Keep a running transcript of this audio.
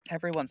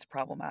Everyone's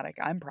problematic.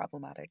 I'm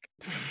problematic.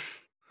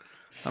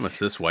 I'm a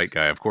cis white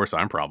guy. Of course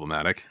I'm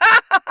problematic.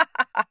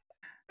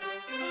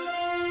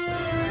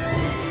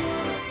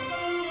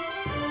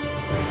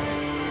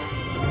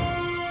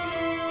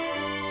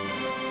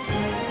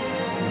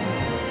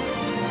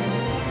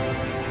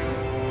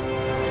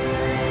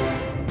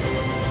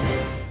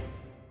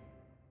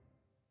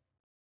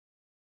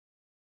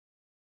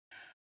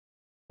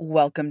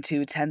 Welcome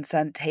to 10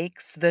 Cent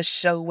Takes, the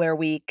show where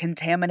we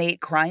contaminate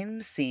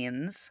crime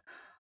scenes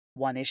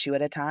one issue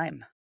at a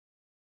time.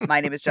 My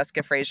name is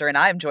Jessica Frazier, and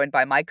I'm joined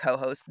by my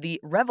co-host, the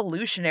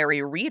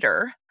revolutionary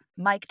reader,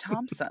 Mike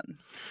Thompson.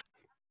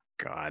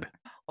 God.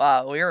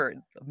 Wow,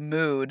 we're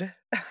mood.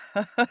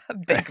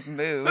 Big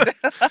mood.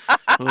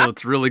 Well,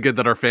 it's really good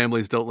that our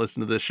families don't listen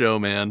to this show,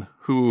 man.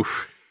 Whew.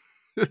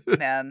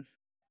 Man,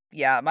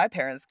 yeah, my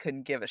parents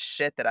couldn't give a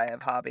shit that I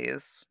have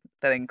hobbies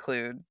that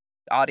include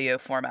audio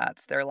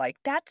formats. They're like,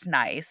 that's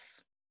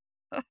nice.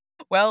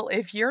 Well,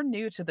 if you're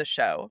new to the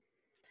show,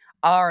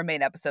 our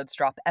main episodes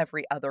drop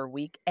every other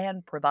week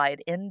and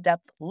provide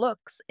in-depth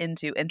looks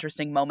into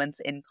interesting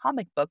moments in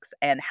comic books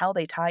and how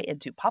they tie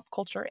into pop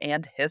culture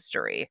and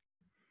history.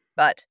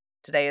 But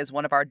today is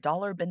one of our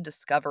Dollar Bin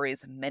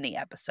Discoveries mini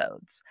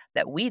episodes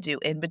that we do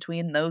in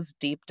between those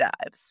deep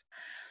dives.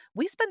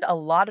 We spend a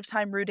lot of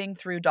time rooting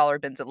through dollar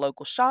bins at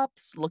local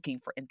shops, looking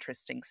for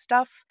interesting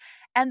stuff,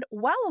 and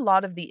while a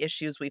lot of the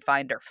issues we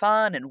find are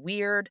fun and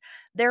weird,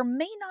 there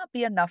may not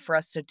be enough for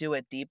us to do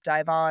a deep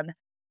dive on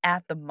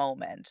at the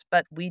moment,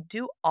 but we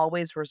do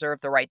always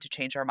reserve the right to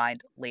change our mind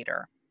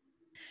later.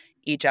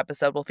 Each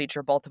episode will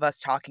feature both of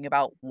us talking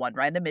about one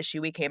random issue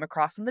we came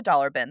across in the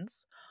dollar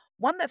bins,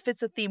 one that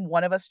fits a theme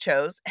one of us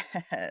chose.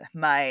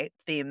 My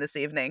theme this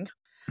evening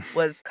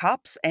was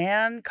cops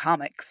and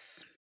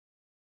comics.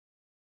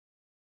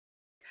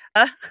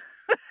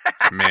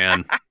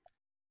 Man.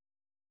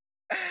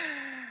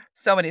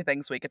 So many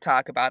things we could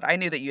talk about. I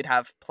knew that you'd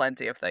have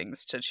plenty of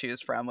things to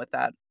choose from with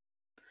that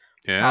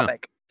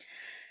topic.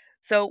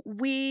 So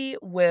we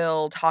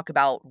will talk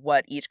about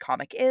what each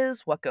comic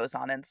is, what goes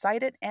on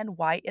inside it, and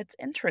why it's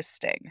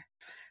interesting.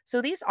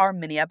 So these are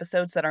mini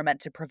episodes that are meant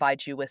to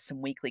provide you with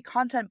some weekly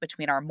content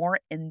between our more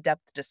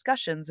in-depth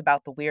discussions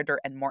about the weirder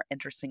and more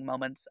interesting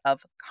moments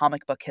of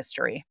comic book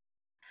history.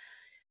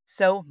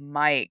 So,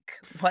 Mike,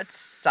 what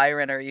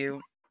siren are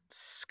you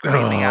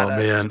screaming at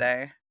us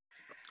today?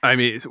 I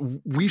mean,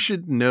 we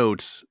should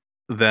note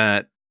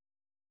that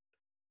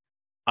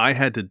I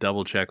had to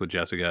double check with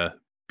Jessica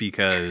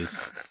because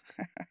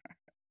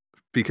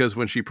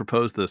when she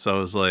proposed this, I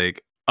was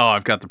like, oh,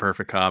 I've got the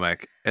perfect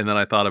comic. And then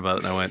I thought about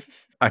it and I went,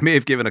 I may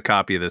have given a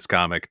copy of this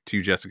comic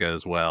to Jessica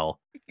as well.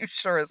 You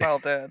sure as hell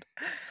did.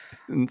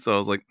 And so I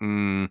was like,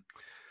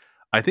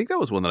 I think that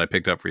was one that I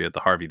picked up for you at the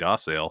Harvey Daw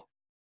sale.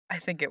 I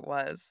think it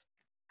was.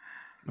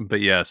 But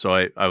yeah, so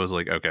I was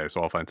like, okay,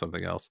 so I'll find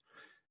something else.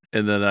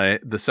 And then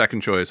the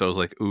second choice, I was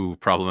like, ooh,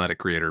 problematic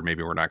creator.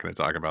 Maybe we're not going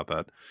to talk about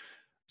that.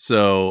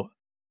 So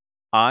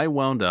I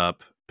wound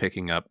up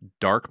picking up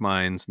Dark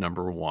Minds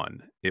 #1.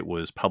 It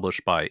was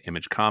published by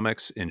Image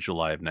Comics in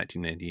July of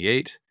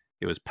 1998.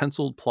 It was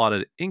penciled,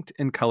 plotted, inked,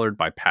 and colored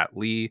by Pat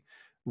Lee,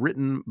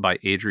 written by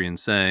Adrian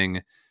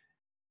Sang.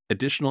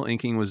 Additional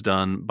inking was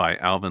done by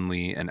Alvin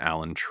Lee and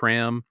Alan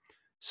Tram.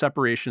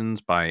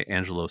 Separations by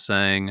Angelo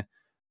Sang.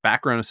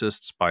 Background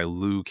assists by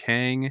Lou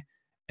Kang.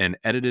 And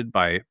edited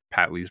by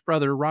Pat Lee's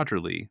brother, Roger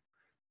Lee.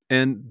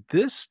 And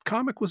this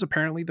comic was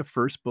apparently the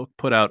first book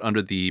put out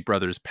under the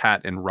brothers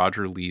Pat and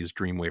Roger Lee's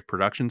Dreamwave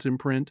Productions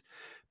imprint.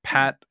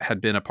 Pat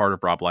had been a part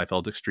of Rob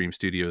Liefeld's Extreme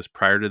Studios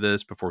prior to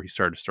this, before he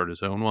started to start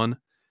his own one.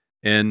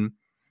 And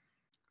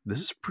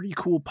this is a pretty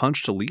cool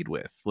punch to lead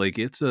with. Like,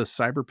 it's a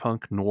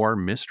cyberpunk noir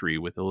mystery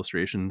with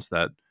illustrations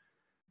that,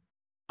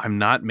 I'm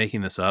not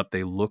making this up,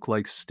 they look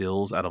like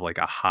stills out of like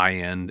a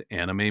high-end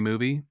anime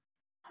movie.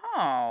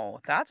 Oh,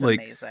 that's like,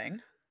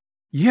 amazing.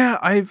 Yeah,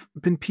 I've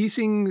been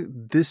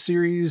piecing this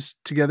series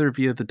together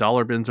via the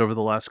dollar bins over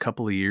the last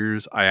couple of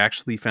years. I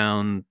actually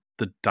found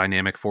the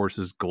Dynamic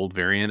Forces gold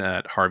variant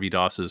at Harvey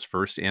Dass's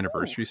first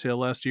anniversary sale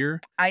last year.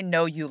 I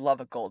know you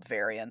love a gold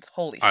variant.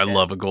 Holy shit. I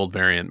love a gold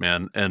variant,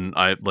 man. And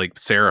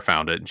Sarah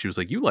found it and she was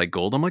like, you like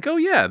gold? I'm like, oh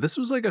yeah, this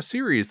was like a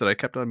series that I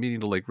kept on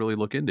meaning to like really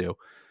look into.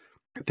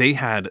 They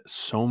had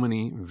so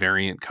many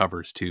variant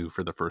covers too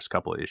for the first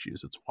couple of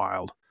issues. It's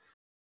wild.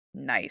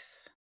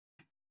 Nice.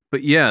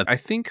 But yeah, I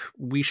think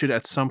we should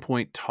at some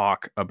point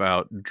talk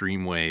about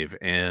Dreamwave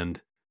and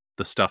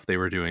the stuff they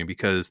were doing,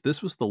 because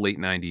this was the late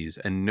 90s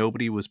and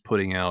nobody was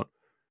putting out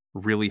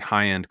really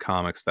high-end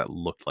comics that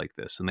looked like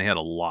this. And they had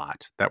a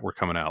lot that were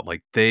coming out.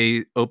 Like,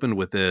 they opened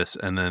with this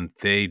and then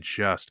they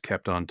just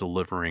kept on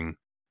delivering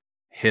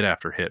hit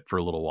after hit for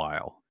a little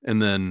while.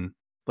 And then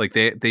like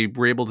they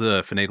were able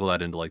to finagle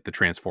that into like the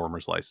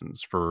Transformers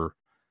license for,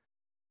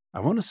 I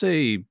want to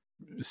say,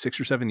 6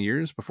 or 7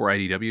 years before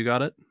IDW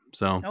got it.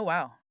 So oh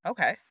wow,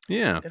 okay,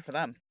 yeah, good for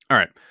them. All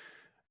right,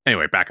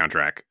 Anyway, back on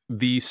track.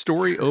 The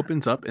story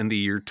opens up in the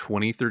year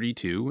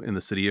 2032 in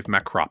the city of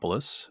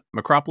Macropolis.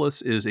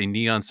 Macropolis is a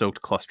neon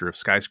soaked cluster of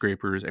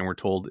skyscrapers, and we're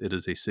told it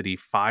is a city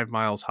 5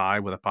 miles high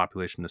with a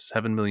population of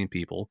 7 million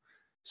people.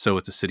 So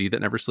it's a city that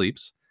never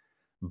sleeps.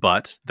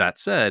 But that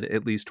said,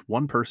 at least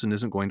one person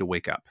isn't going to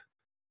wake up.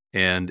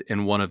 And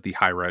in one of the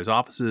high rise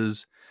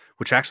offices,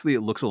 which actually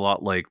it looks a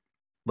lot like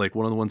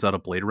one of the ones out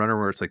of Blade Runner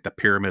where it's like the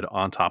pyramid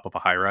on top of a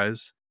high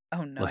rise.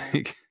 Oh, no.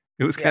 Like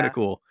it was kind of Yeah.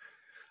 cool.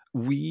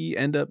 We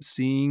end up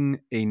seeing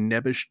a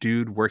nebbish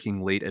dude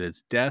working late at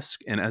his desk,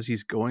 and as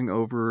he's going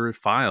over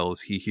files,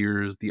 he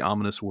hears the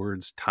ominous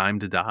words, "Time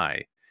to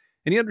die."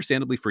 And he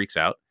understandably freaks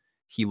out.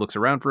 He looks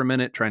around for a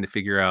minute, trying to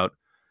figure out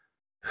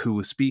who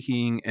was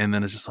speaking, and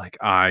then it's just like,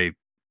 I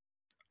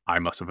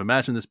must have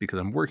imagined this because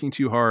I'm working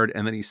too hard.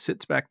 And then he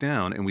sits back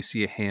down, and we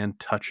see a hand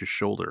touch his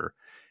shoulder.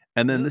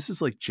 And then Ugh. this is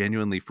like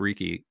genuinely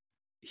freaky.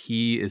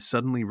 He is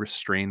suddenly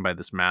restrained by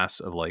this mass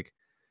of like,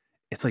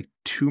 it's like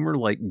tumor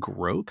like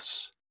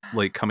growths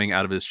like coming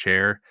out of his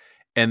chair.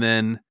 And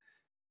then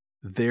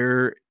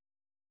there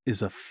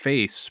is a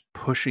face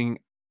pushing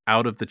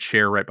out of the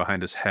chair right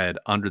behind his head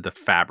under the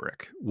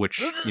fabric, which,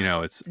 you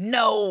know, it's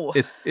No.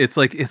 it's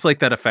like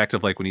that effect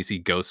of like when you see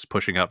ghosts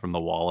pushing out from the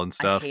wall and I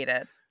stuff. hate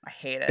it. I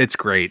hate it. It's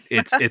great.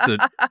 It's an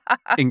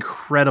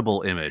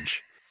incredible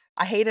image.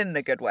 I hate it in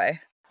a good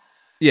way.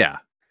 Yeah.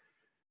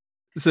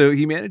 So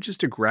he manages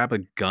to grab a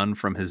gun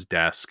from his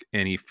desk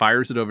and he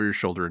fires it over his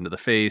shoulder into the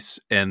face.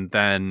 And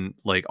then,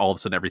 like, all of a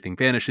sudden, everything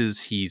vanishes.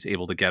 He's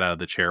able to get out of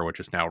the chair, which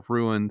is now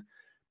ruined,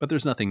 but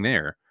there's nothing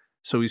there.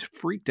 So he's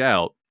freaked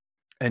out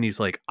and he's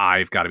like,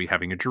 I've got to be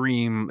having a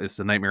dream. It's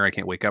a nightmare I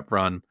can't wake up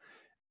from.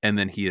 And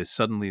then he is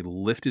suddenly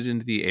lifted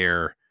into the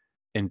air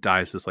and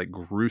dies this like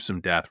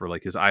gruesome death where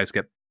like his eyes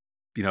get,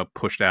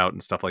 pushed out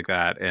and stuff like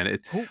that. And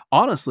it Oh,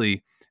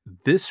 honestly,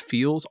 this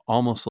feels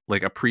almost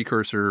like a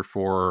precursor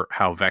for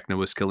how Vecna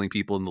was killing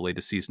people in the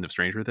latest season of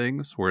Stranger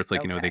Things, where it's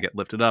like, they okay. get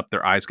lifted up,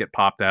 their eyes get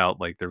popped out,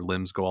 like their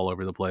limbs go all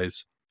over the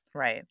place,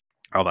 Right.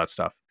 all that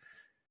stuff.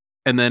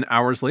 And then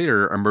hours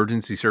later,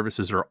 emergency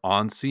services are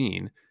on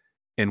scene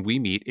and we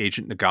meet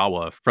Agent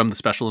Nagawa from the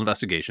Special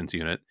Investigations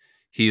Unit.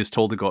 He is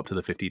told to go up to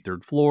the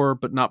 53rd floor,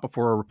 but not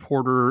before a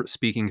reporter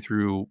speaking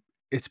through,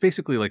 it's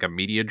basically like a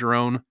media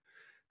drone,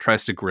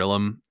 tries to grill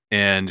him.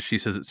 And she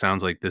says it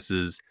sounds like this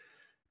is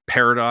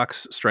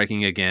Paradox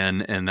striking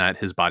again and that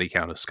his body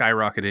count is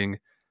skyrocketing.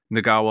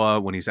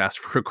 Nagawa, when he's asked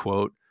for a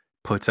quote,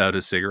 puts out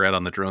his cigarette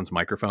on the drone's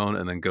microphone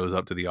and then goes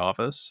up to the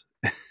office.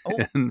 Oh,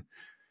 And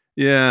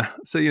yeah,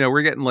 so,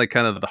 we're getting like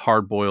kind of the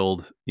hard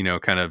boiled,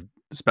 kind of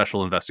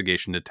special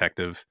investigation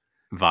detective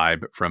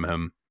vibe from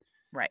him.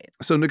 right.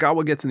 So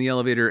Nagawa gets in the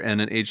elevator and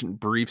an agent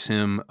briefs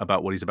him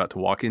about what he's about to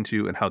walk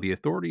into and how the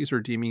authorities are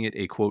deeming it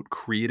a quote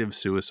creative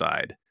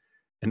suicide.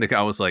 And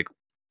Nagawa's like,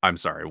 I'm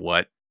sorry,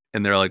 what?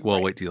 And they're like, well,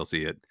 wait Right. till you'll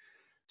see it.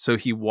 So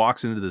he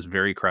walks into this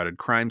very crowded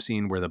crime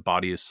scene where the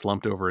body is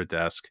slumped over a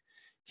desk.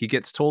 He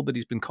gets told that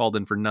he's been called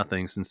in for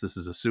nothing since this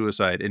is a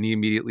suicide, and he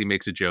immediately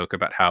makes a joke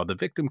about how the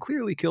victim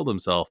clearly killed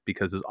himself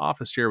because his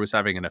office chair was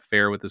having an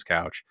affair with his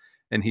couch,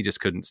 and he just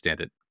couldn't stand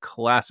it.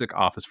 Classic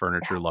office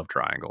furniture love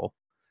triangle.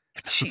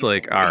 It's Jeez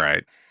like, all Louise.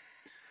 right.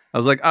 I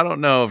was like, I don't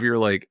know if you're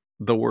like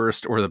the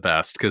worst or the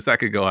best, because that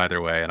could go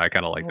either way, and I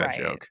kind of like that Right.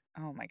 joke.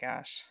 Oh my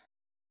gosh.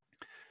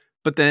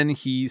 But then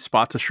he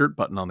spots a shirt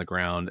button on the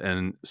ground,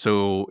 and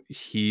so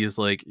he is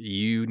like,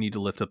 "You need to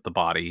lift up the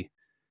body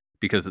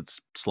because it's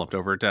slumped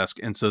over a desk."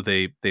 And so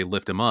they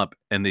lift him up,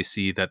 and they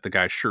see that the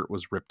guy's shirt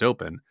was ripped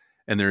open,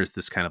 and there's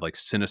this kind of like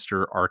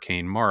sinister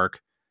arcane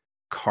mark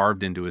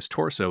carved into his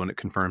torso, and it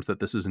confirms that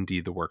this is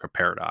indeed the work of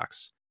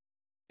Paradox.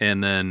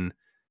 And then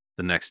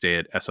the next day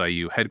at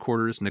SIU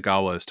headquarters,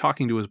 Nagawa is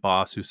talking to his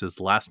boss, who says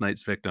last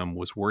night's victim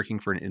was working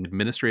for an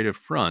administrative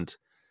front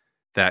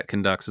that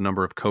conducts a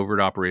number of covert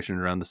operations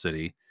around the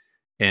city.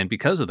 And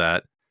because of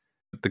that,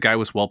 the guy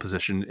was well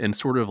positioned in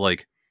sort of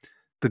like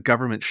the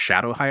government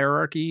shadow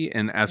hierarchy.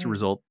 And as a Mm.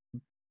 result,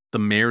 the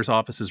mayor's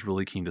office is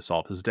really keen to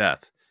solve his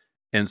death.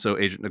 And so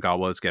Agent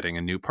Nagawa is getting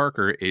a new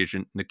Parker,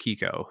 Agent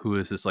Nikiko, who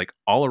is this like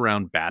all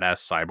around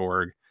badass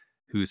cyborg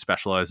who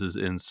specializes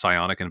in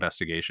psionic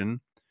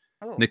investigation.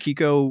 Oh,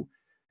 Nikiko,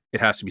 it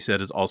has to be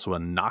said, is also a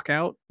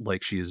knockout.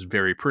 Like she is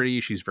very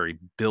pretty. She's very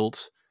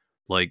built.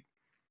 Like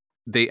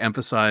they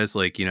emphasize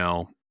like,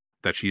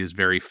 that she is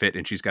very fit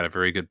and she's got a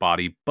very good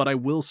body. But I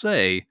will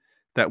say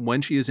that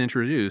when she is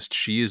introduced,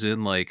 she is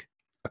in like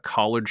a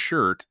collared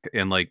shirt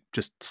and like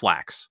just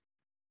slacks,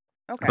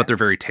 but okay. they're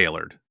very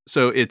tailored.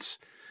 So it's,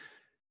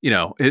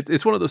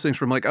 it's one of those things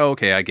where I'm like, oh,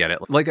 okay, I get it.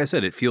 Like I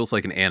said, it feels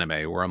like an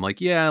anime where I'm like,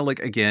 yeah, like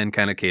again,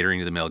 kind of catering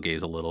to the male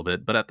gaze a little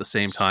bit, but at the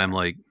same time, Sure.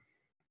 like,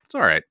 it's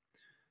all right.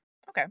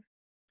 Okay.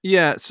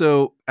 Yeah,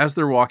 so as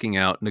they're walking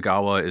out,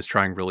 Nagawa is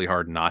trying really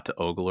hard not to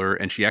ogle her,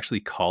 and she actually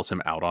calls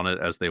him out on it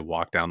as they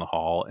walk down the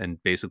hall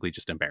and basically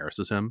just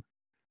embarrasses him.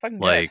 Fucking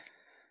good. Like,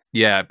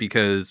 yeah,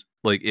 because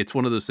like it's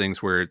one of those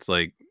things where it's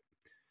like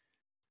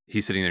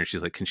he's sitting there and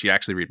she's like, can she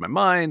actually read my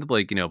mind?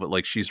 Like, but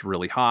like she's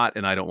really hot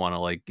and I don't want to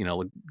like,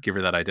 give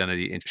her that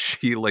identity. And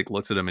she like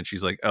looks at him and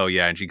she's like, oh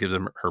yeah, and she gives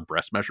him her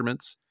breast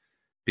measurements.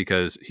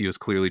 because he was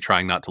clearly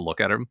trying not to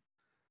look at him.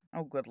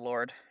 Oh, good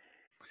Lord.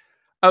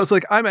 I was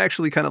like, I'm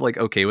actually kind of like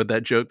okay with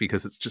that joke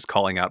because it's just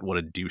calling out what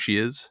a douche he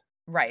is.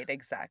 Right,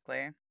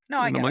 exactly. No,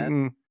 I And I'm get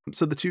like, it.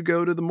 So the two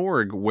go to the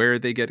morgue where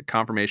they get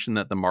confirmation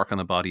that the mark on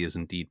the body is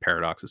indeed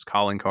Paradox's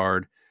calling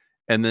card.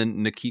 And then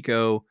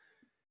Nikiko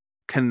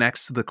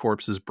connects to the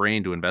corpse's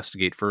brain to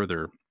investigate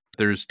further.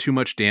 There's too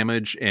much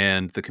damage,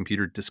 and the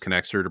computer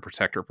disconnects her to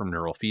protect her from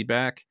neural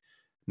feedback.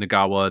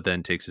 Nagawa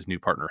then takes his new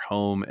partner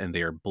home, and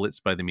they are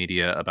blitzed by the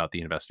media about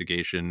the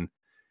investigation.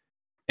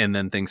 And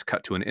then things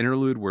cut to an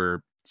interlude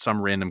where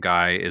some random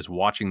guy is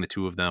watching the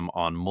two of them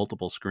on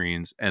multiple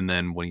screens. And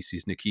then when he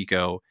sees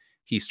Nikiko,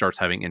 he starts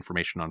having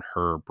information on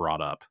her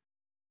brought up.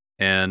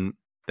 And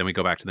then we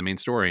go back to the main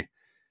story.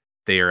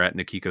 They are at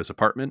Nikiko's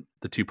apartment.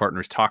 The two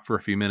partners talk for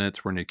a few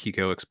minutes where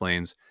Nikiko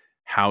explains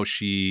how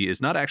she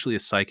is not actually a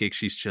psychic.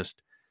 She's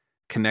just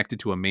connected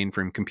to a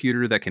mainframe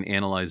computer that can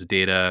analyze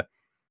data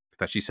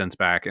that she sends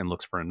back and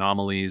looks for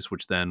anomalies,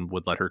 which then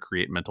would let her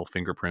create mental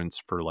fingerprints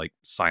for like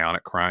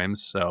psionic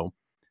crimes. So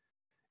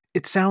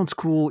it sounds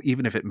cool,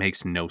 even if it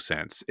makes no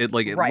sense. It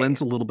Right.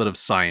 lends a little bit of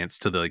science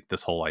to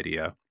this whole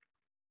idea.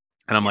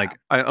 And I'm Yeah. like,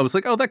 I was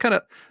like, oh, that kind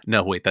of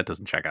no, wait, that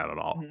doesn't check out at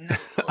all.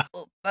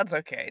 No, that's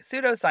okay.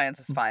 Pseudoscience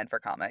is fine for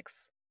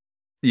comics.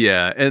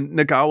 Yeah, and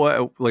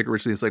Nagawa like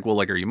originally is like, well,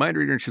 like, are you a mind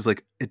reader? And she's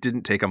like, it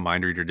didn't take a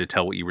mind reader to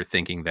tell what you were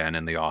thinking then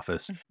in the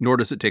office, nor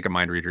does it take a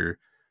mind reader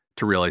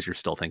to realize you're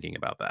still thinking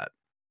about that.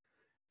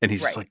 And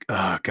he's just Right. like,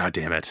 oh, god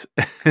damn it.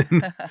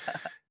 And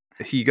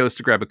he goes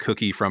to grab a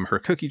cookie from her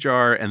cookie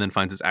jar and then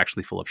finds it's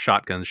actually full of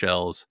shotgun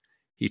shells.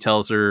 He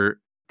tells her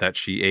that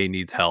she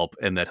needs help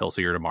and that he'll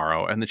see her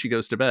tomorrow, and then she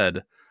goes to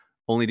bed,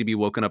 only to be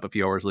woken up a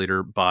few hours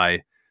later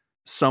by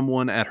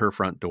someone at her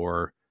front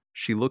door.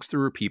 She looks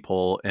through her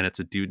peephole, and it's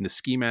a dude in a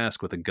ski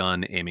mask with a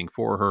gun aiming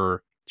for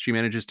her. She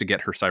manages to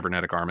get her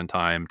cybernetic arm in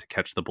time to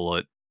catch the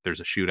bullet. There's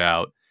a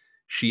shootout.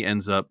 She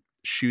ends up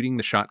shooting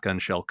the shotgun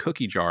shell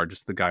cookie jar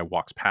just as the guy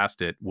walks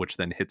past it, which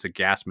then hits a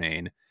gas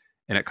main,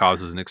 and it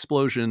causes an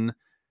explosion,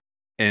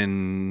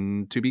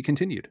 and to be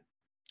continued.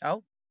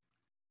 Oh.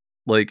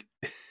 Like,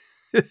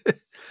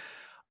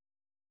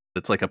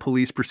 it's like a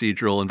police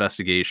procedural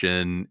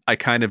investigation. I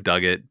kind of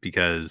dug it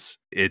because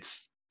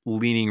it's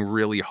leaning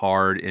really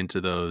hard into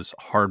those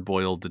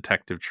hard-boiled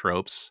detective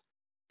tropes.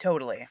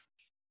 Totally.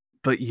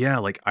 But yeah,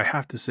 like I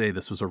have to say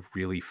this was a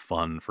really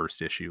fun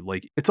first issue.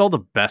 Like it's all the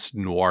best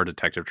noir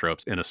detective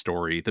tropes in a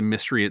story. The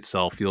mystery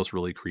itself feels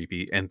really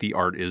creepy and the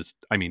art is,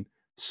 I mean,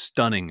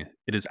 stunning.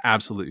 It is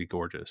absolutely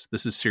gorgeous.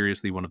 This is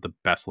seriously one of the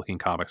best looking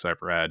comics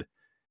I've read,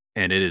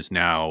 and it is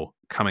now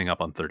coming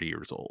up on 30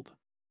 years old.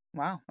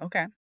 Wow.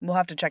 Okay. We'll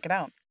have to check it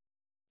out.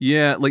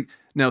 Yeah, like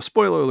now,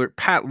 spoiler alert,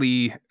 Pat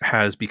Lee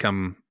has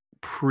become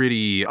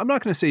pretty, I'm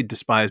not going to say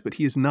despised, but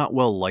he is not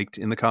well liked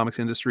in the comics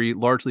industry,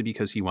 largely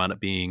because he wound up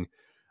being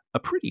a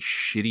pretty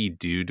shitty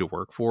dude to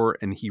work for.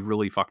 And he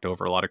really fucked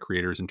over a lot of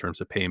creators in terms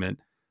of payment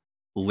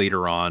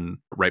later on,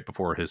 right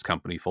before his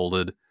company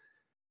folded.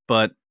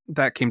 But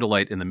that came to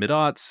light in the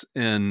mid-aughts.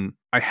 And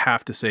I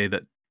have to say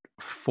that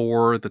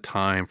for the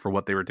time, for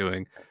what they were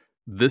doing,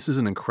 this is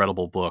an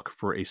incredible book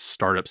for a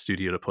startup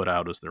studio to put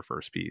out as their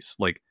first piece.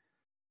 Like,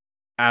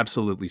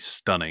 absolutely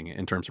stunning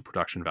in terms of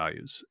production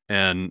values.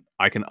 And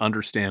I can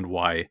understand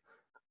why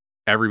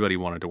everybody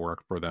wanted to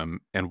work for them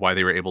and why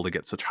they were able to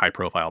get such high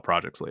profile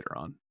projects later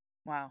on.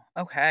 Wow.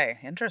 Okay.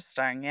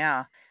 Interesting.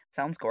 Yeah.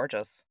 Sounds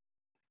gorgeous.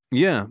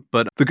 Yeah,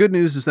 but the good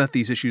news is that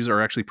these issues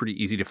are actually pretty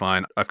easy to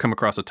find. I've come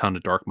across a ton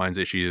of Dark Minds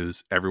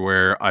issues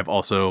everywhere. I've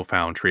also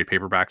found trade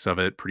paperbacks of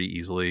it pretty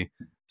easily.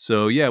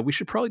 So yeah, we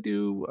should probably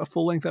do a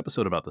full length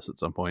episode about this at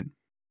some point.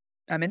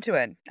 I'm into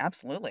it.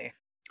 Absolutely.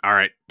 All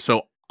right.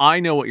 So I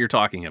know what you're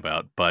talking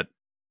about, but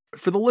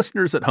for the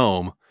listeners at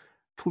home,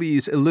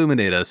 please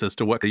illuminate us as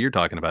to what you're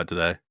talking about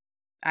today.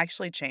 I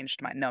actually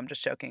changed mine. No, I'm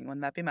just joking.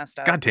 Wouldn't that be messed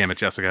up? God damn it,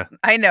 Jessica.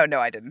 I know. No,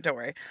 I didn't. Don't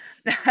worry.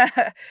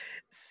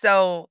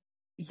 So,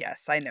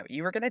 yes, I know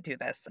you were going to do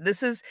this.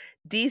 This is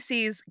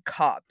DC's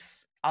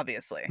Cops,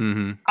 obviously.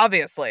 Mm-hmm.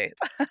 Obviously.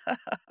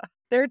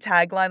 Their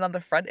tagline on the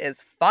front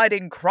is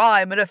fighting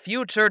crime in a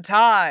future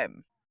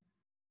time.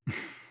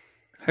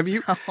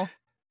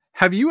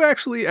 Have you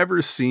actually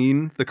ever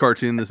seen the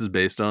cartoon this is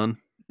based on?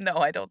 No,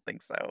 I don't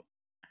think so.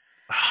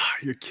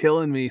 You're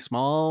killing me,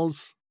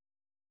 Smalls.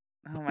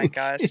 Oh my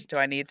gosh. Do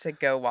I need to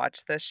go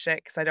watch this shit?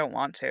 Because I don't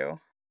want to.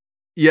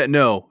 Yeah,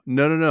 no.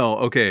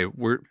 Okay,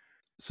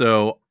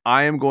 so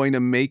I am going to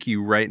make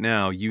you right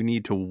now. You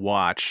need to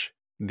watch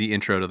the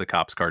intro to the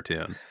Cops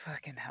cartoon.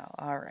 Fucking hell.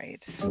 All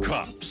right.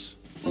 Cops,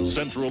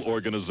 Central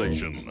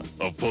Organization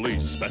of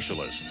Police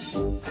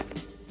Specialists.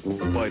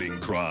 Fighting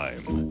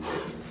crime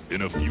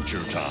in a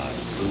future time.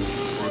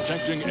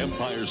 Protecting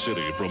Empire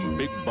City from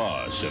Big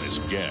Boss and his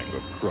gang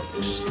of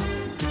crooks.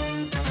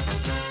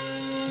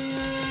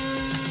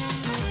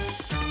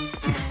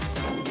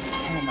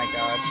 Oh my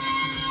god.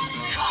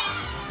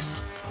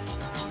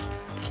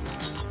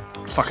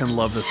 Fucking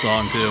love this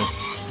song too.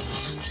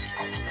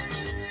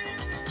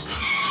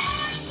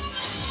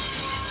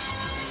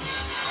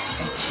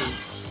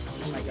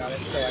 Oh my god,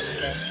 it's so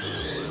extra.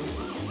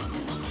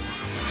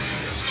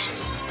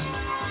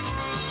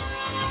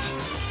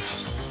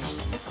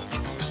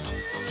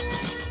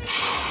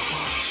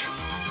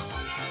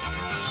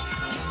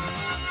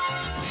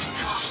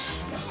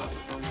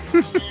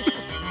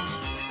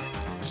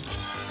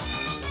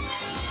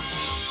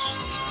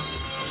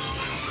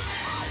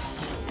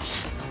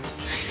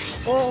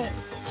 Oh,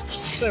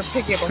 they're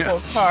picking up a whole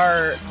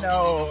car.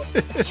 No.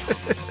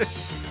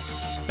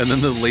 And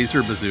then the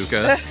laser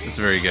bazooka. It's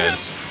very good.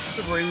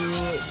 Through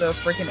the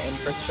freaking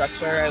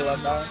infrastructure. I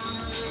love that.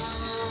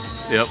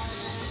 Yep.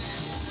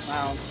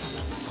 Wow.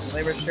 Well,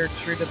 they were sure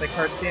true to the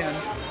cartoon.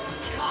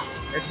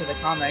 Or to the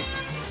comic.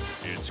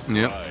 It's crime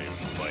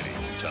fighting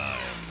time.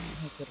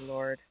 Oh, good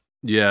lord.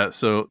 Yeah,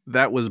 so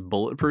that was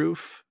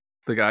Bulletproof,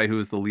 the guy who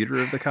was the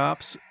leader of the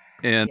cops.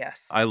 And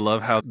Yes. I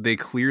love how they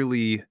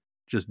clearly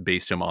just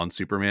based him on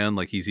Superman.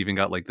 Like, he's even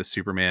got like the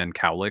Superman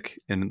cowlick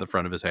in the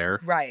front of his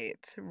hair.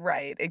 Right,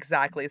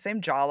 exactly.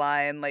 Same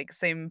jawline, like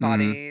same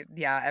body.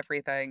 Yeah,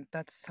 everything.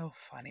 That's so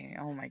funny.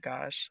 Oh my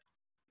gosh.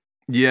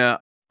 Yeah,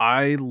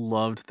 I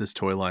loved this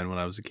toy line when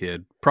I was a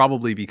kid,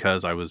 probably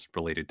because I was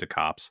related to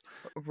cops.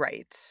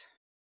 Right.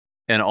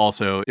 And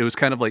also, it was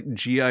kind of like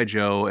G.I.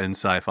 Joe and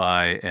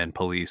sci-fi and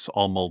police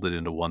all molded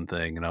into one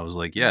thing. And I was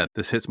like, yeah,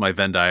 this hits my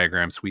Venn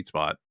diagram sweet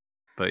spot.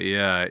 But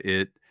yeah,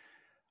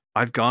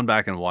 I've gone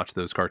back and watched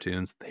those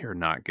cartoons. They are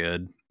not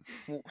good.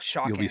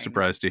 Shocking. You'll be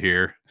surprised to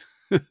hear.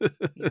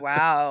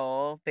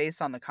 Wow.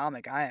 Based on the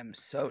comic, I am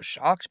so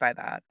shocked by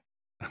that.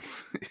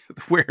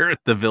 Where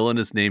the villain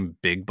is named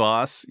Big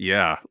Boss.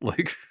 Yeah,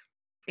 like...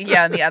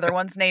 Yeah, and the other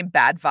one's named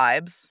Bad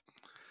Vibes.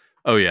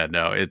 Oh yeah,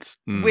 no, it's...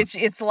 Which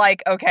it's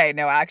like, okay,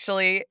 no,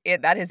 actually,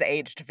 that has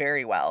aged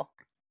very well.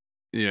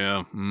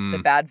 Yeah. The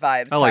Bad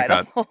Vibes I like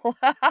title.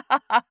 that.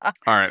 All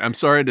right, I'm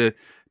sorry to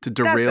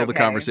derail the okay.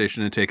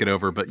 conversation and take it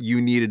over, but you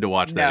needed to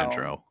watch that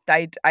intro.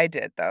 I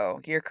did,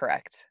 though. You're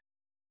correct.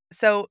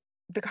 So,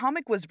 the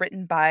comic was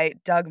written by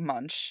Doug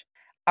Munch,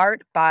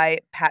 art by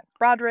Pat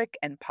Broderick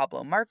and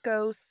Pablo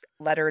Marcos,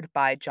 lettered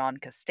by John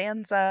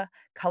Costanza,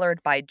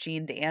 colored by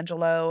Gene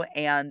D'Angelo,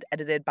 and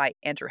edited by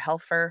Andrew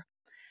Helfer,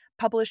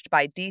 published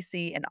by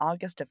DC in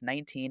August of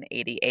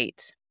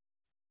 1988.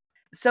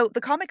 So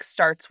the comic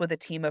starts with a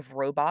team of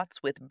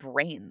robots with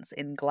brains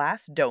in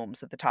glass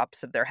domes at the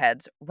tops of their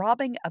heads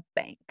robbing a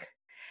bank.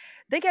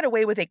 They get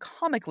away with a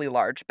comically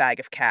large bag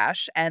of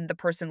cash, and the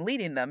person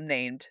leading them,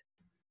 named,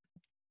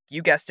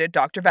 you guessed it,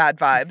 Dr. Bad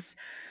Vibes.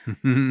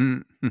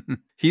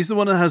 He's the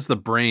one that has the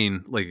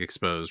brain, like,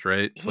 exposed,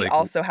 right? He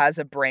also has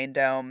a brain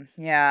dome.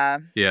 Yeah.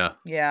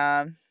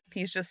 Yeah.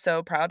 He's just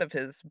so proud of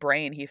his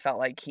brain, he felt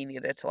like he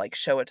needed to, like,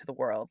 show it to the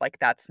world. Like,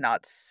 that's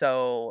not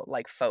so,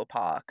 like, faux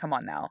pas. Come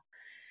on now.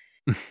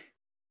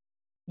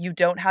 You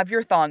don't have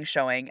your thong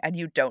showing, and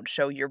you don't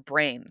show your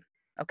brain.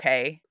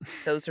 Okay?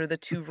 Those are the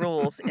two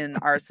rules in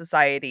our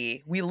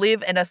society. We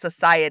live in a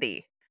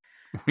society.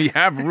 We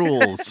have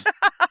rules.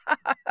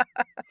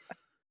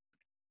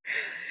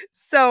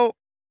 So,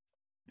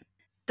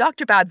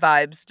 Dr. Bad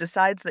Vibes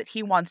decides that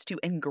he wants to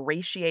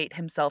ingratiate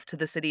himself to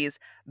the city's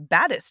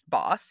baddest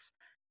boss,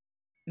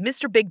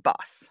 Mr. Big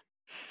Boss.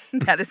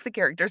 That is the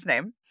character's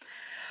name.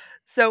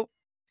 So,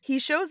 he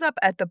shows up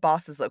at the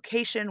boss's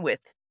location with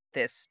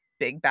this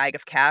big bag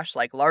of cash,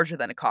 like larger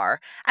than a car,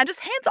 and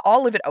just hands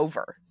all of it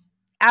over,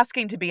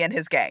 asking to be in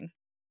his gang.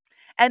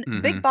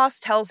 And Big Boss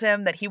tells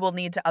him that he will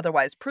need to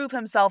otherwise prove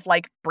himself,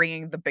 like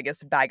bringing the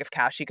biggest bag of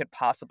cash he could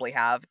possibly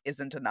have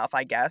isn't enough,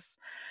 I guess,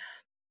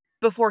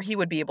 before he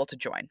would be able to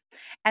join,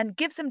 and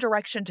gives him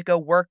direction to go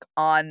work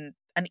on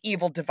an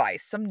evil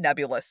device, some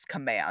nebulous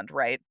command,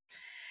 right?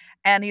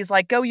 And he's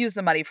like, go use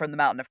the money from the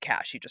mountain of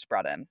cash you just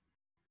brought in.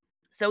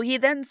 So he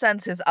then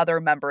sends his other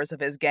members of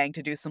his gang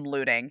to do some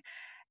looting,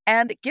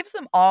 and gives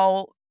them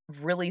all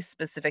really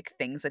specific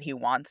things that he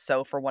wants.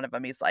 So for one of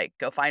them, he's like,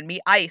 go find me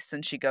ice.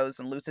 And she goes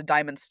and loots a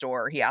diamond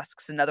store. He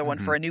asks another one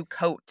for a new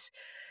coat.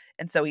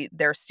 And so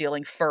they're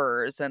stealing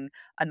furs. And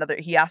another,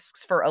 he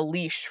asks for a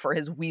leash for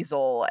his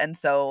weasel. And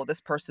so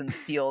this person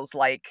steals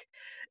like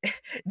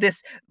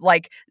this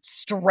like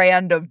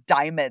strand of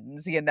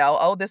diamonds, you know,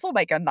 oh, this will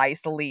make a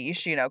nice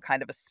leash, you know,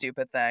 kind of a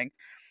stupid thing.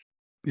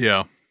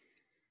 Yeah.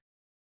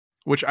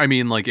 Which, I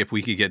mean, like, if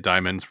we could get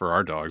diamonds for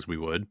our dogs, we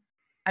would.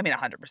 I mean,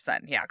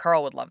 100%. Yeah,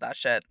 Carl would love that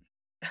shit.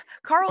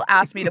 Carl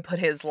asked me to put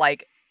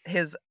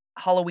his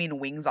Halloween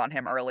wings on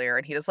him earlier,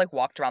 and he just, like,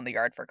 walked around the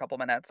yard for a couple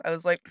minutes. I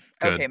was like,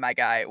 okay, my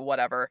guy,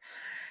 whatever.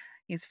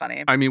 He's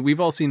funny. I mean,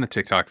 we've all seen the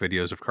TikTok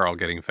videos of Carl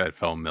getting fed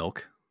foam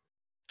milk.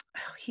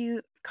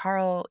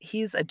 Carl,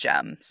 he's a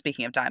gem,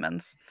 speaking of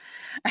diamonds.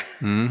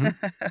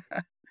 Mm-hmm.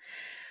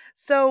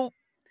 So,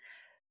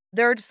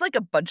 there are just, like,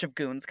 a bunch of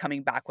goons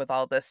coming back with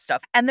all this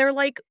stuff, and they're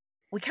like,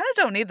 we kind of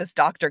don't need this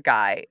doctor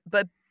guy,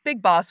 but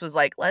Big Boss was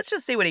like, let's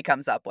just see what he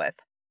comes up with.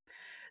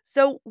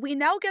 So we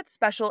now get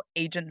Special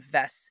Agent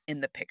Vess in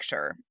the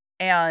picture,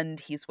 and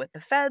he's with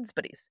the feds,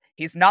 but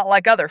he's not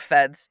like other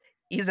feds.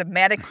 He's a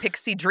manic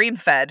pixie dream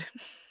fed.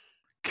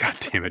 God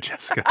damn it,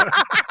 Jessica.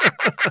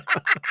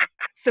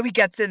 So he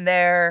gets in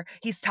there,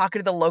 he's talking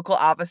to the local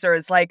officer,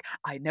 it's like,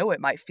 I know it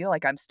might feel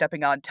like I'm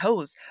stepping on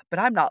toes, but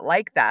I'm not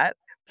like that.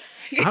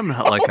 I'm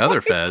not like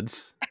other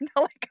feds. I'm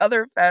not like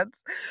other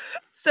feds.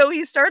 So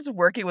he starts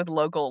working with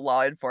local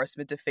law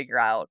enforcement to figure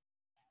out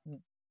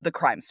the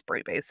crime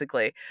spree,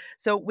 basically.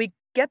 So we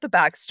get the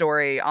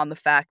backstory on the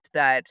fact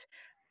that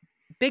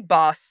Big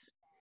Boss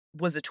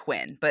was a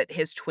twin, but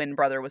his twin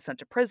brother was sent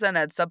to prison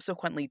and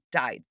subsequently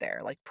died there,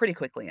 like, pretty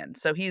quickly in.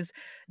 So he's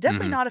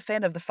definitely Mhm. not a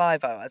fan of the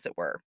 5-0, as it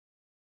were.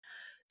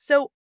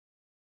 So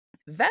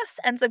Vess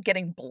ends up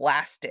getting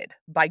blasted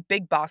by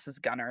Big Boss's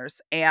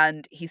gunners,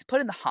 and he's put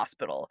in the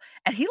hospital.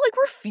 And he,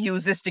 like,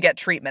 refuses to get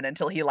treatment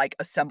until he, like,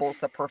 assembles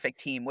the perfect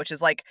team, which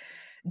is, like,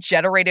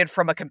 generated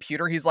from a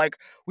computer. He's like,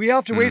 "We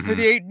have to wait for Mhm.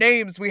 the 8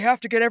 names. We have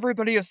to get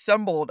everybody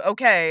assembled."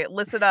 Okay,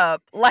 listen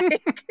up.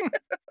 Like,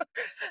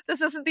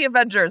 this isn't the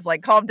Avengers.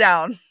 Like, calm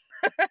down.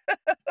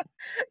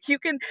 You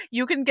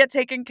can get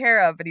taken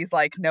care of. And he's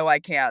like, "No, I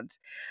can't."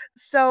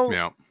 So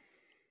Yeah.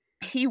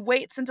 he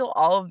waits until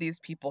all of these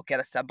people get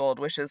assembled,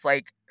 which is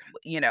like,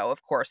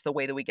 of course, the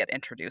way that we get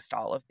introduced to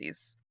all of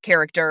these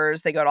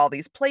characters. They go to all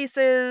these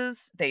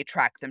places, they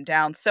track them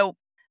down. So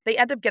they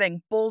end up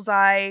getting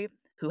Bullseye,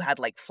 who had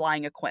like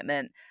flying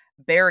equipment,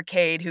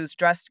 Barricade, who's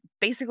dressed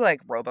basically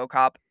like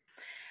Robocop,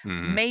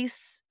 Mhm.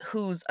 Mace,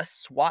 who's a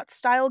SWAT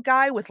style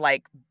guy with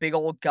like big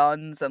old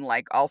guns and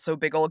like also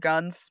big old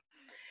guns,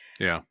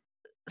 Yeah.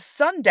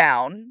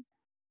 Sundown.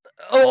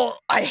 Oh,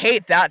 I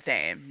hate that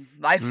name.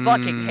 I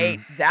fucking hate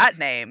Mm. that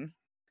name.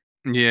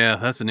 Yeah,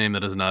 that's a name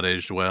that has not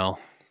aged well.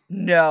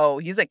 No,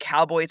 he's a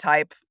cowboy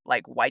type,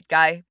 like, white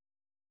guy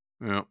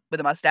Yep. with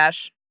a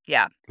mustache.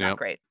 Yeah, not Yep.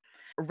 great.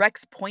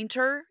 Rex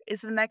Pointer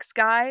is the next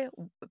guy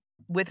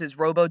with his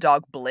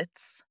Robo-Dog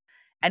Blitz,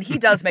 and he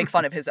does make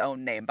fun of his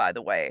own name, by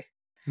the way.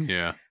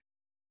 Yeah.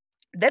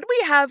 Then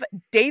we have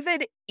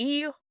David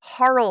E.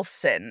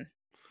 Harrelson.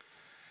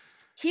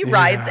 He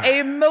rides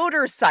Yeah. a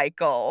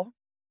motorcycle.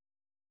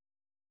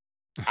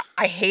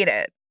 I hate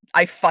it.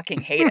 I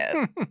fucking hate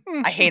it.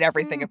 I hate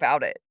everything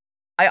about it.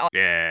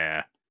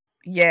 Yeah.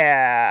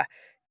 Yeah.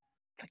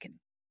 Fucking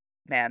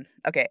man.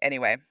 Okay,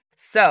 anyway.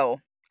 So,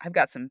 I've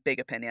got some big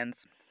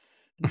opinions.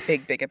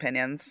 Big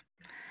opinions.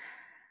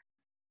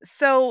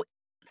 So,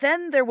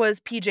 then there was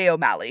PJ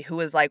O'Malley, who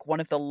was, like, one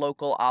of the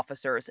local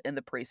officers in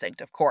the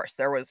precinct. Of course,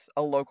 there was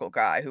a local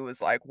guy who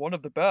was, like, one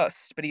of the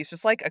best, but he's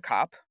just like a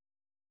cop.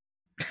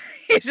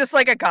 He's just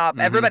like a cop.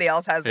 Mhm. Everybody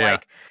else has, Yeah.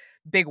 like,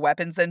 big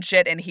weapons and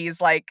shit, and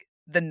he's, like,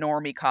 the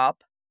normie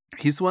cop.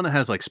 He's the one that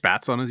has, like,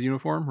 spats on his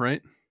uniform,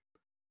 right?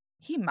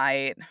 He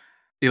might.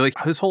 Like,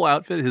 his whole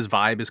outfit, his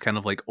vibe is kind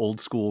of like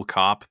old school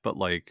cop, but,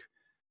 like,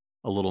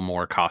 a little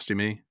more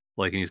costumey.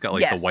 Like, and he's got,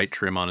 like, the white Yes.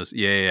 trim on his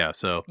yeah.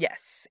 So,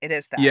 Yes, it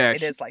is that. yeah,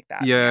 It is like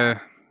that, yeah. yeah.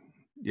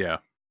 Yeah.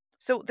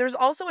 So there's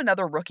also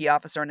another rookie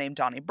officer named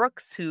Donnie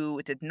Brooks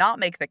who did not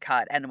make the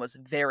cut and was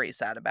very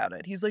sad about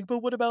it. He's like, "But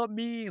what about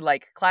me?"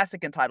 Like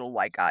classic entitled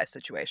white guy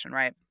situation,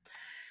 right?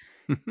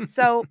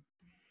 So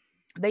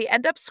they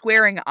end up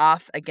squaring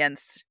off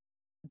against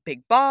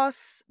Big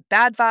Boss,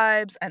 Bad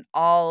Vibes, and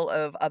all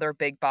of other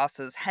Big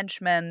Boss's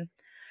henchmen.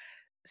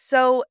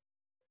 So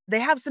they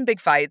have some big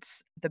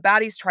fights. The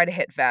baddies try to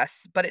hit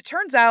Vess, but it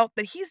turns out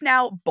that he's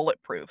now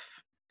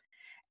bulletproof.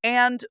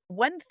 And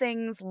when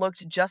things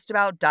looked just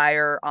about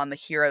dire on the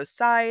hero's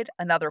side,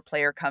 another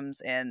player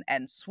comes in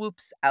and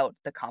swoops out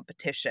the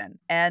competition.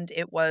 And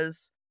it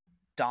was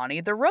Donnie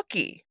the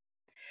Rookie.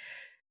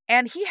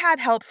 And he had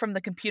help from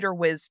the computer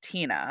whiz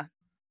Tina.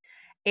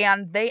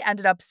 And they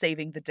ended up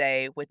saving the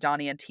day with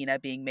Donnie and Tina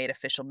being made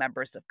official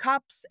members of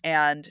Cops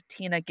and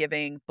Tina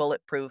giving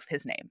Bulletproof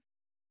his name.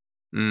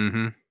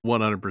 Mhm. God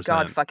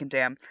 100%. fucking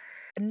damn.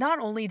 Not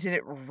only did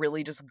it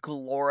really just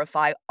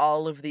glorify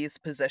all of these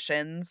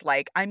positions,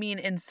 like, I mean,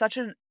 in such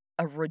a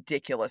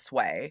ridiculous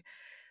way,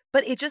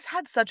 but it just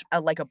had such a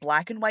like a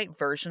black and white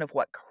version of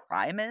what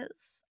crime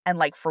is and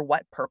like for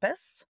what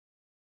purpose.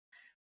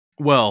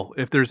 Well,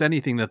 if there's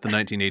anything that the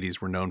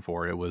 1980s were known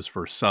for, it was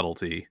for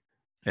subtlety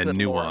and Good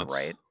lord, nuance.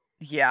 right?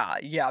 Yeah,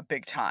 yeah,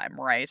 big time,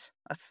 right?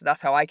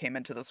 That's how I came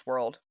into this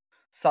world.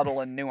 Subtle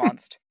and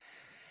nuanced.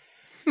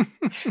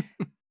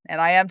 And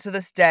I am to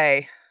this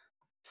day.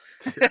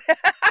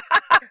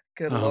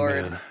 Good Oh,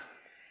 lord. man.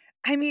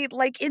 I mean,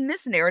 like in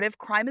this narrative,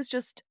 crime is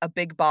just a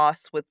big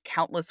boss with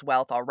countless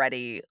wealth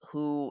already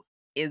who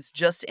is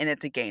just in it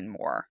to gain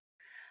more.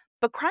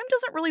 But crime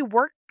doesn't really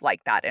work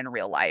like that in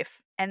real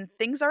life, and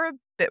things are a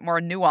bit more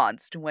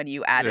nuanced when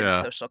you add in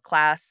Yeah. social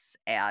class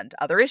and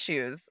other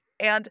issues.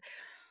 And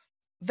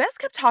Vess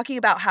kept talking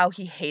about how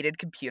he hated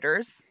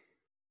computers,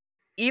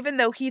 even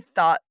though he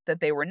thought that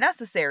they were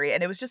necessary.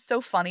 And it was just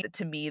so funny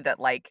to me that,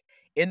 like,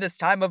 in this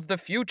time of the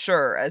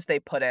future, as they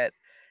put it,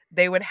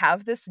 they would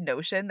have this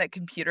notion that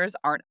computers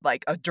aren't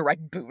like a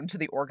direct boon to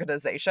the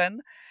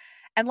organization.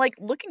 And like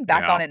looking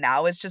back on Yeah. it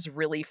now, it's just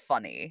really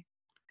funny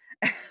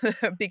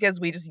because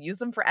we just use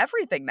them for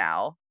everything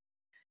now.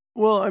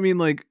 Well, I mean,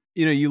 like,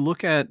 you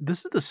look at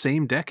this is the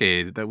same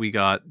decade that we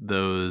got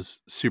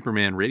those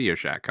Superman Radio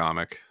Shack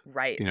comic,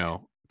 Right.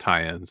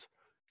 tie-ins.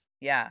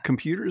 Yeah.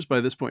 Computers by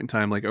this point in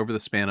time, like over the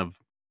span of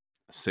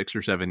 6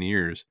 or 7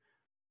 years,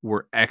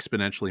 were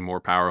exponentially more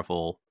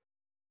powerful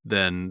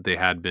than they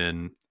had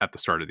been at the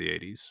start of the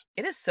 80s.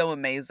 It is so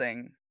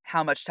amazing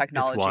how much It's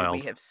technology we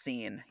wild. have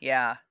seen.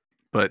 Yeah.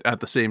 But at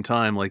the same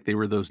time, like, they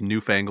were those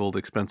newfangled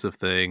expensive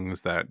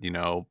things that,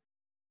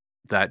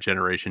 that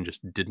generation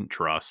just didn't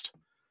trust.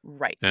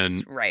 Right,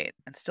 And right.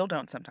 And still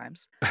don't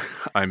sometimes.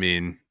 I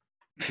mean,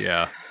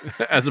 yeah,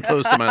 as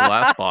opposed to my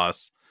last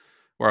boss,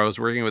 where I was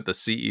working with the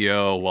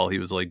CEO while he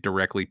was like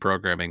directly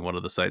programming one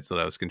of the sites that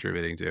I was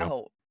contributing to.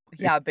 Oh,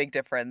 yeah, big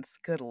difference.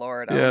 Good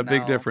Lord. Oh, Yeah,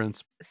 big no.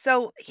 difference.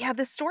 So, yeah,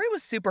 this story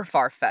was super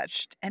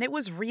far-fetched, and it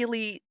was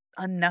really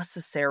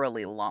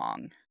unnecessarily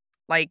long.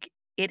 Like,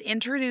 it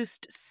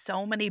introduced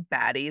so many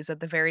baddies at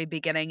the very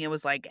beginning. It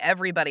was like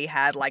everybody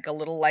had like a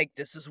little like,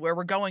 this is where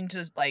we're going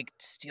to like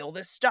steal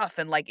this stuff.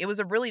 And like it was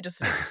a really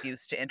just an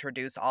excuse to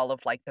introduce all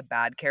of like the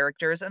bad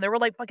characters. And there were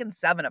like fucking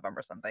 7 of them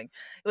or something.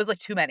 It was like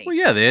too many. Well,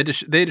 yeah, they had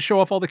to show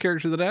off all the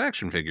characters that had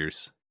action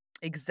figures.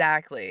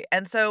 Exactly.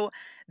 And so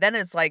then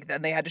it's like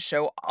then they had to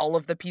show all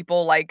of the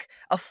people like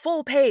a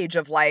full page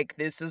of like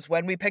this is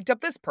when we picked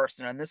up this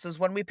person and this is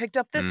when we picked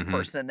up this Hmm.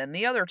 person in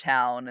the other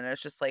town and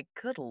it's just like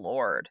good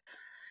lord.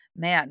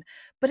 Man,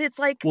 but it's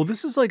like Well,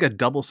 this is like a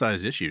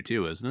double-sized issue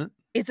too, isn't it?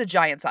 it's a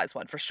giant size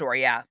one for sure,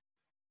 yeah.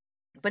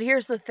 But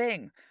here's the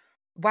thing.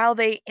 While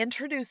they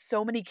introduced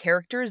so many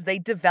characters, they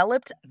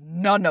developed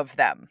none of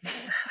them.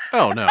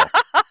 Oh no.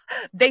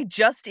 They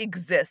just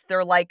exist.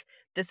 They're like,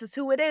 this is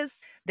who it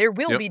is. There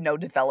will Yep. be no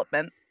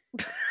development.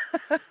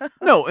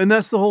 No, and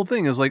that's the whole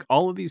thing is like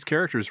all of these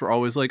characters were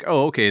always like,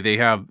 oh, okay, they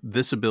have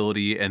this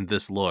ability and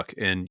this look,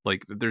 and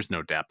like there's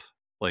no depth.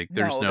 Like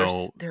there's No,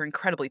 no, they're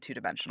incredibly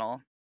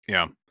two-dimensional.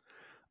 yeah.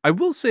 I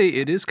will say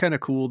it is kind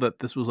of cool that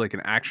this was like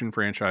an action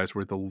franchise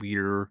where the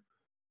leader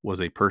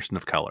was a person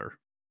of color.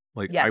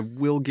 Like I Yes,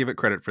 will give it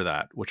credit for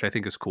that, which I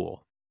think is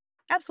cool.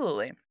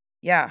 absolutely.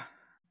 Yeah.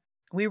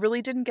 We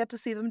really didn't get to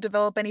see them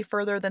develop any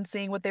further than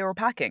seeing what they were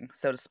packing,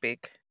 so to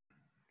speak.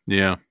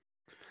 Yeah.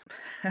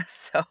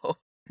 So,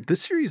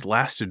 This series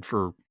lasted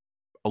for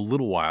a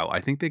little while. I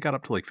think they got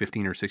up to like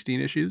 15 or 16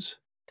 issues.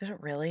 did it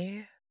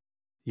really?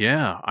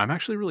 Yeah, I'm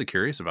actually really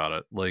curious about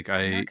it. Like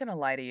I'm I not gonna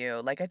lie to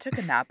you. Like I took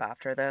a nap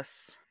after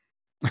this.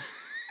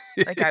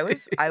 Like I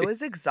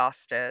was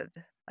exhausted.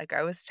 Like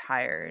I was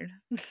tired.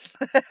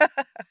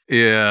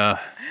 Yeah.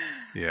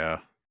 Yeah.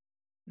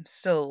 I'm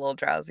still a little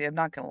drowsy. I'm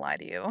not gonna lie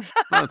to you.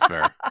 That's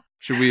fair.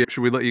 Should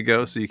we let you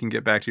go so you can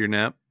get back to your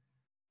nap?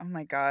 Oh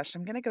my gosh,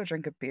 I'm gonna go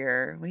drink a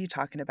beer. What are you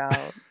talking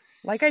about?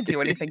 Like I do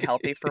anything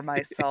healthy for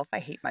myself. I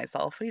hate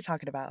myself. What are you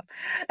talking about?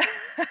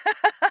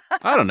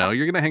 I don't know.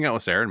 You're gonna hang out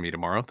with Sarah and me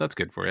tomorrow. That's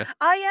good for you.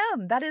 I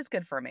am. That is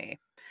good for me.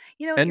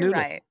 You know, And you're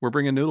Noodle. right. We're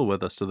bringing Noodle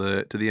with us to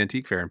the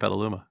antique fair in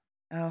Petaluma.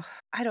 Oh,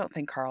 I don't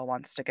think Carl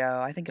wants to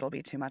go. I think it'll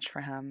be too much for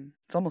him.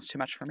 It's almost too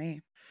much for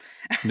me.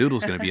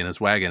 Noodle's gonna be in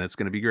his wagon. It's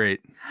gonna be great.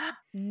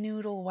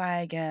 Noodle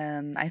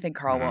wagon. I think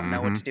Carl won't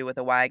know what Hmm. to do with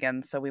a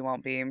wagon, so we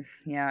won't be.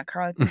 Yeah,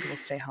 Carl, I think he'll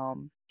stay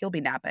home. He'll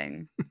be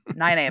napping.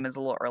 9 a.m. is a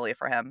little early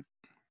for him,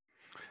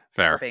 for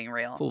Fair. being It's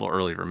real. a little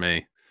early for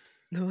me.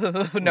 No,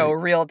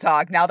 Like real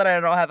talk. Now that I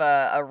don't have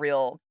a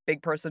real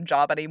big person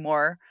job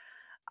anymore,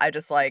 I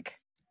just like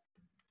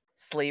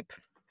sleep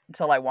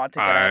until I want to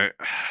get up.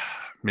 I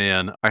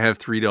man, I have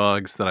 3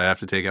 dogs that I have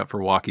to take out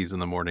for walkies in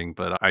the morning,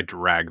 but I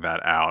drag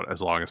that out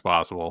as long as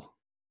possible.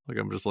 Like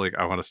I'm just like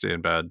I want to stay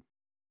in bed.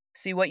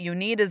 See, what you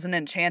need is an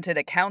enchanted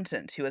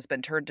accountant who has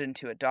been turned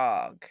into a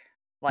dog,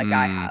 like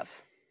I Mm,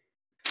 have.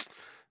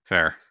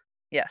 fair.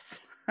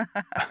 Yes.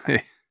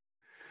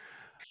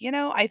 You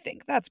know, I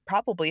think that's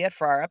probably it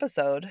for our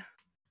episode.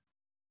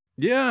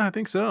 Yeah, I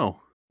think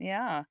so.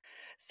 Yeah.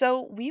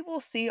 So we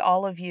will see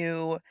all of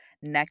you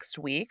next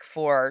week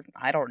for,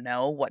 I don't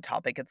know what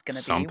topic it's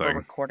going to be. We're Something.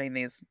 recording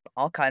these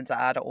all kinds of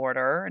out of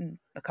order and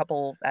a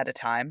couple at a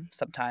time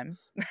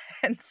sometimes.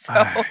 And so,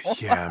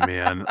 Yeah,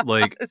 man.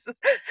 Like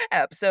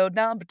episode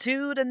number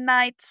 2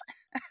 tonight.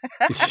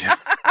 yeah.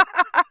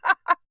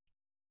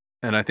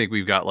 And I think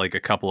we've got like a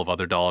couple of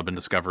other Dollarbin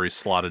discoveries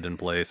slotted in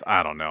place.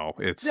 I don't know.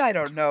 I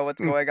don't know what's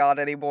going on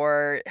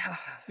anymore.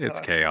 It's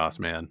chaos,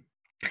 man.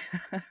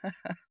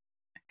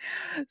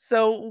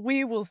 So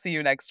we will see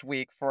you next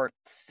week for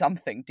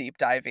something deep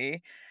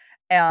divey.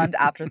 And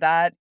after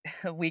that,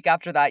 a week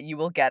after that, you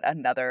will get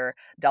another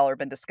Dollar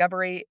Bin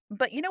Discovery.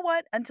 But you know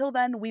what? Until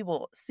then, we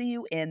will see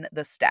you in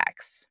the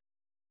stacks.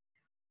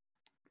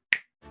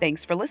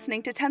 Thanks for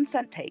listening to 10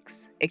 Cent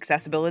Takes.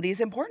 Accessibility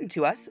is important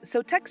to us,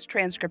 so text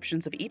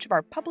transcriptions of each of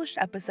our published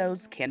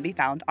episodes can be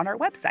found on our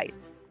website.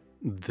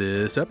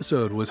 This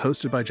episode was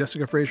hosted by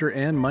Jessica Frazier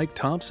and Mike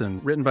Thompson,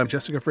 written by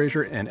Jessica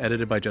Frazier and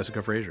edited by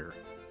Jessica Frazier.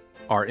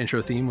 Our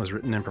intro theme was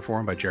written and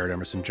performed by Jared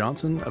Emerson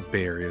Johnson of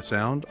Bay Area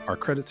Sound. Our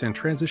credits and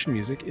transition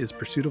music is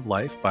Pursuit of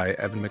Life by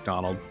Evan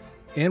McDonald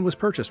and was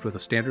purchased with a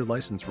standard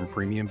license from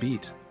Premium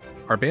Beat.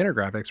 Our banner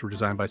graphics were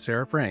designed by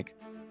Sarah Frank,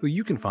 who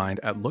you can find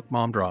at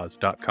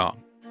lookmomdraws.com.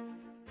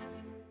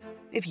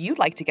 If you'd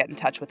like to get in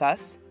touch with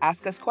us,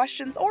 ask us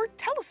questions, or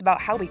tell us about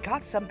how we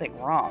got something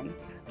wrong,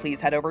 please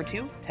head over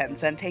to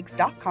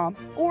 10centtakes.com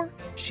or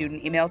shoot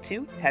an email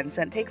to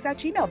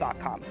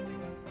 10centtakes@gmail.com.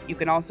 You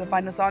can also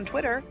find us on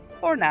Twitter,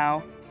 for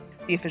now.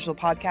 The official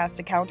podcast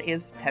account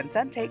is 10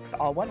 Cent Takes,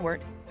 all one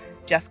word.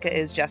 Jessica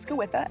is Jessica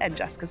Witha, and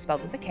Jessica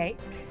spelled with a K,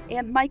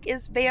 and Mike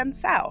is Van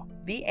Sau,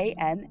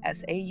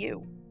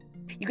 Vansau.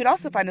 You can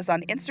also find us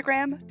on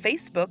Instagram,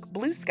 Facebook,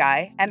 Blue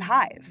Sky, and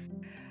Hive.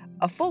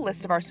 A full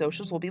list of our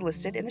socials will be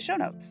listed in the show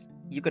notes.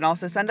 You can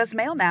also send us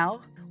mail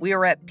now. We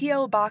are at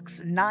P.O.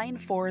 Box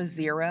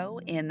 940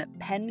 in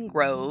Pen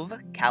Grove,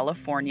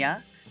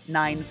 California,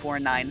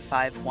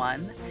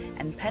 94951.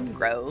 And Pen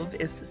Grove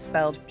is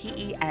spelled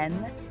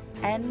Pengrove.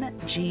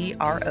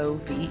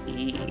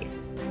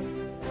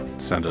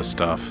 Send us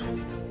stuff.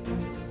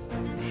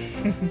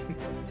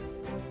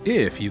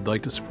 If you'd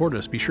like to support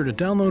us, be sure to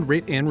download,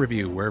 rate, and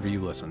review wherever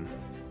you listen.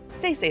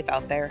 Stay safe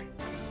out there.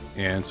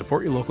 And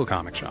support your local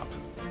comic shop.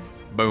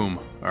 Boom.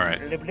 All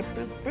right. Boop,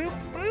 boop,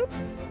 boop,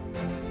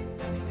 boop.